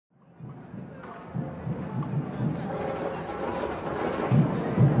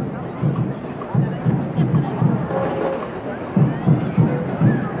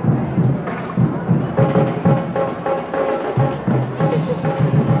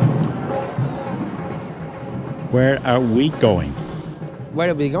Where are we going? Where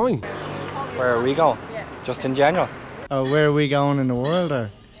are we going? Where are we going? Just in general. Where are we going in the world,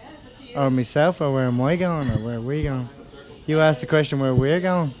 or myself, or where am I going, or where are we going? You asked the question where we're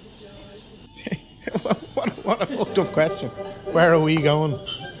going. What a fucked up question. Where are we going?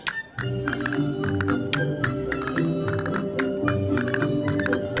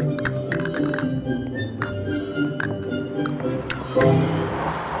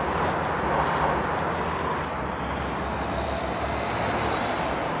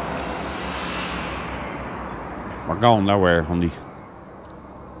 We're going nowhere, honey.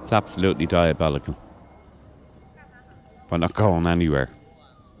 It's absolutely diabolical. We're not going anywhere.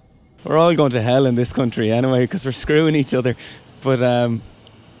 We're all going to hell in this country anyway, because we're screwing each other. But I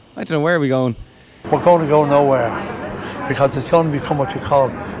don't know, where are we going? We're going to go nowhere, because it's going to become what you call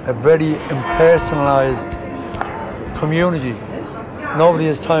a very impersonalised community. Nobody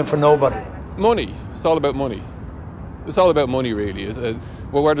has time for nobody. Money. It's all about money. It's all about money, really.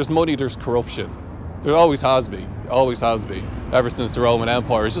 Well, where there's money, there's corruption. There always has been, ever since the Roman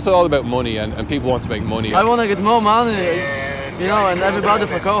Empire. It's just all about money, and people want to make money. I want to get more money, and everybody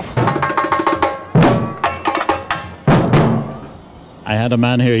fuck off. I had a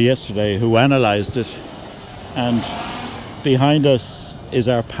man here yesterday who analysed it, and behind us is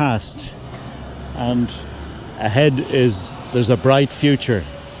our past, and ahead there's a bright future,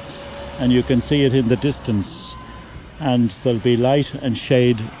 and you can see it in the distance, and there'll be light and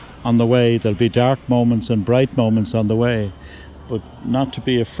shade on the way. There'll be dark moments and bright moments on the way, but not to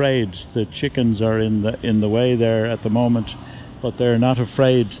be afraid. The chickens are in the way there at the moment, but they're not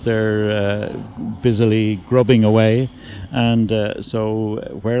afraid. They're busily grubbing away, and so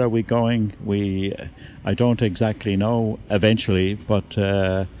where are we going? I don't exactly know eventually, but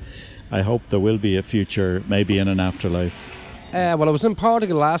I hope there will be a future, maybe in an afterlife. Well, I was in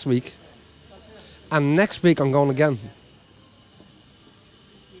Portugal last week, and next week I'm going again.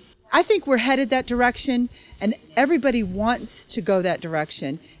 I think we're headed that direction, and everybody wants to go that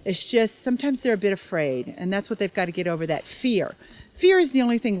direction. It's just sometimes they're a bit afraid, and that's what they've got to get over, that fear. Fear is the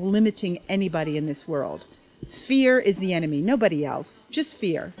only thing limiting anybody in this world. Fear is the enemy, nobody else, just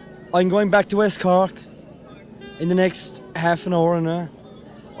fear. I'm going back to West Cork in the next half an hour now.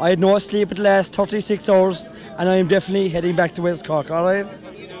 I had no sleep at the last 36 hours, and I am definitely heading back to West Cork, all right?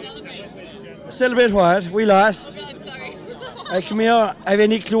 Celebrate what? We lost. Come here, have you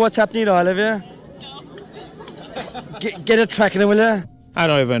any clue what's happening at all, have you? No. Get a track in it, will you? I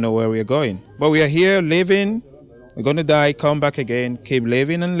don't even know where we're going. But we are here living, we're going to die, come back again, keep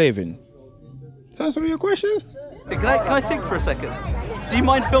living and living. Does that answer your question? Can I think for a second? Do you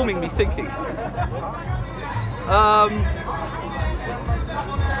mind filming me thinking?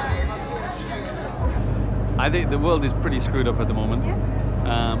 I think the world is pretty screwed up at the moment.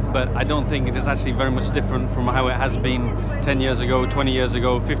 But I don't think it is actually very much different from how it has been 10 years ago, 20 years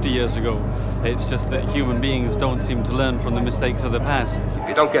ago, 50 years ago. It's just that human beings don't seem to learn from the mistakes of the past.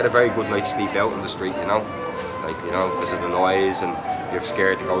 You don't get a very good night's sleep out on the street, because of the noise, and you're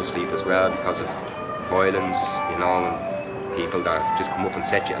scared to go to sleep as well because of violence, and people that just come up and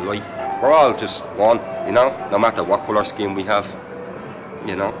set you alight. We're all just one, no matter what colour skin we have,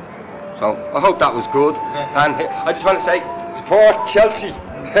 So I hope that was good, and I just want to say, support Chelsea.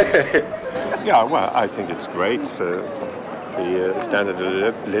 Yeah, well, I think it's great, the standard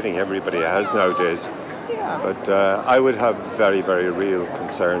of living everybody has nowadays. Yeah. But I would have very, very real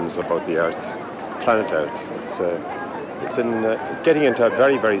concerns about the Earth, planet Earth. It's getting into a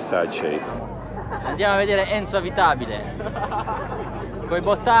very, very sad shape. Andiamo a vedere Enzo Avitabile. Coi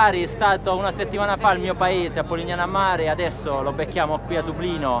Bottari è stato una settimana fa al mio paese, a Polignano a Mare, adesso lo becchiamo qui a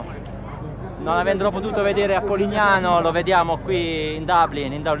Dublino. Non avendolo potuto vedere a Polignano, lo vediamo qui in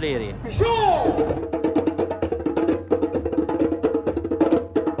Dublin, in O'Leary.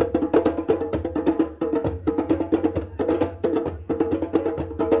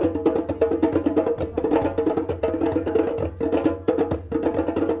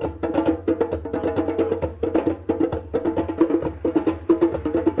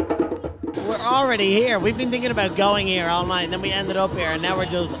 We're already here. We've been thinking about going here all night, and then we ended up here, and now we're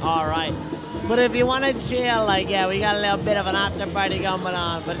just all right. But if you want to chill, we got a little bit of an after party going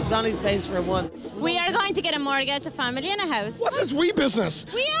on, but it's only space for one. We are going to get a mortgage, a family, and a house. What's this wee business?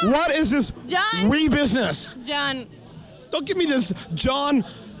 Yeah. What is this wee business? John. Don't give me this John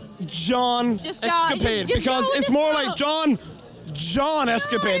just escapade, just because it's more like John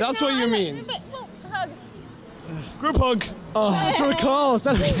escapade. That's what you mean. Hug. Group hug. Oh, that's what it calls. Is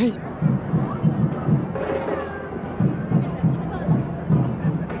that okay?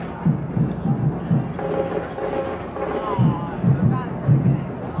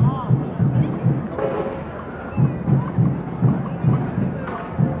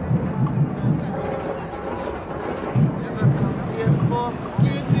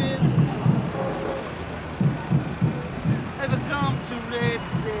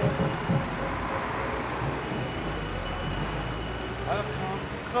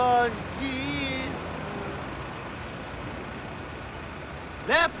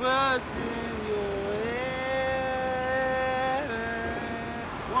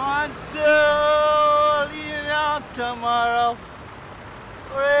 until tomorrow.